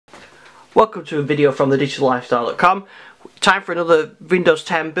Welcome to a video from thedigital-lifestyle.com. Time for another Windows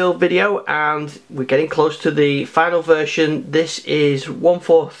 10 build video, and we're getting close to the final version. This is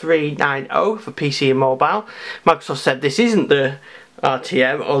 14390 for PC and mobile. Microsoft said this isn't the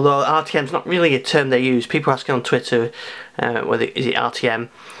RTM, although RTM is not really a term they use. People asking on Twitter whether is it RTM.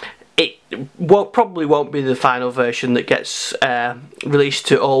 It probably won't be the final version that gets released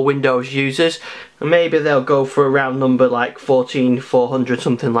to all Windows users. Maybe they'll go for a round number like 14400,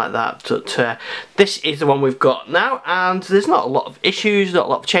 something like that. But this is the one we've got now, and there's not a lot of issues, not a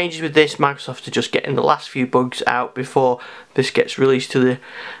lot of changes with this. Microsoft are just getting the last few bugs out before this gets released to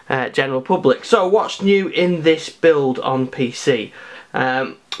the general public. So what's new in this build on PC?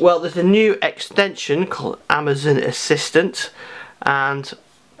 Well, there's a new extension called Amazon Assistant, and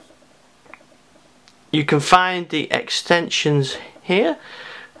you can find the extensions here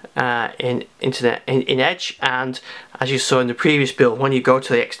in Edge, and as you saw in the previous build, when you go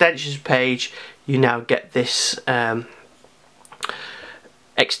to the extensions page, you now get this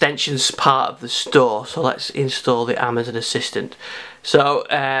extensions part of the store. So let's install the Amazon Assistant. So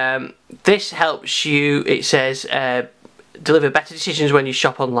this helps you, it says deliver better decisions when you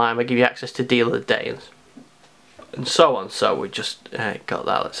shop online, will give you access to deal of the day and so on. So we just got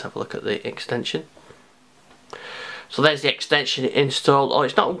that. Let's have a look at the extension. So there's the extension installed. Oh,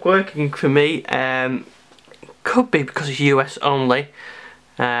 it's not working for me. Could be because it's US only.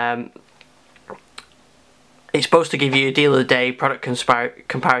 It's supposed to give you a deal of the day, product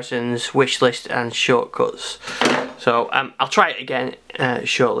comparisons, wish list and shortcuts. So I'll try it again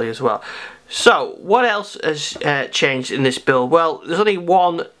shortly as well. So what else has changed in this build? Well, there's only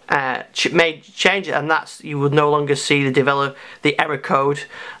one made change, and that's you will no longer see the error code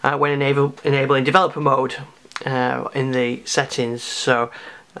when enabling developer mode in the settings. So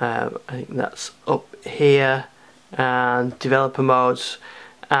I think that's up here, and developer modes,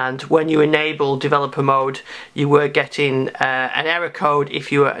 and when you enable developer mode you were getting an error code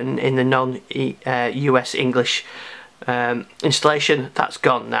if you were in the non-US English installation. That's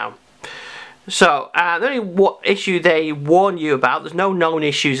gone now. So the only issue they warn you about, there's no known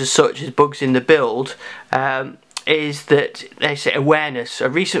issues as such as bugs in the build, is that they say awareness. A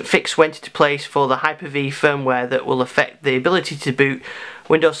recent fix went into place for the Hyper-V firmware that will affect the ability to boot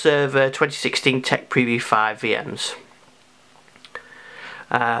Windows Server 2016 Tech Preview 5 VMs.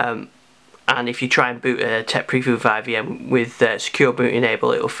 And if you try and boot a Tech Preview 5 VM with secure boot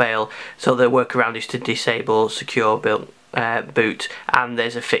enabled, it will fail. So the workaround is to disable secure boot, and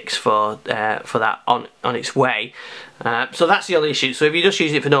there's a fix for that on its way. So that's the only issue. So if you just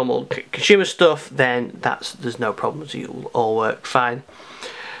use it for normal consumer stuff, then there's no problems. It'll all work fine.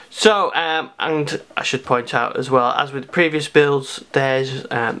 So and I should point out as well, as with previous builds, there's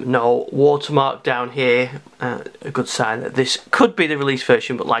no watermark down here. A good sign that this could be the release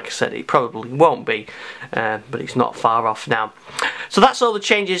version, but like I said, it probably won't be. But it's not far off now. So that's all the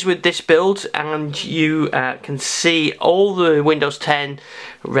changes with this build, and you can see all the Windows 10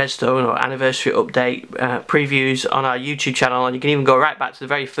 Redstone or anniversary update previews on our YouTube channel, and you can even go right back to the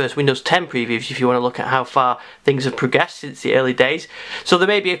very first Windows 10 previews if you want to look at how far things have progressed since the early days. So there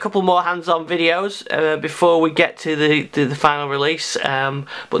may be a couple more hands-on videos before we get to the final release,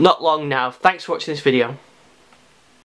 but not long now. Thanks for watching this video.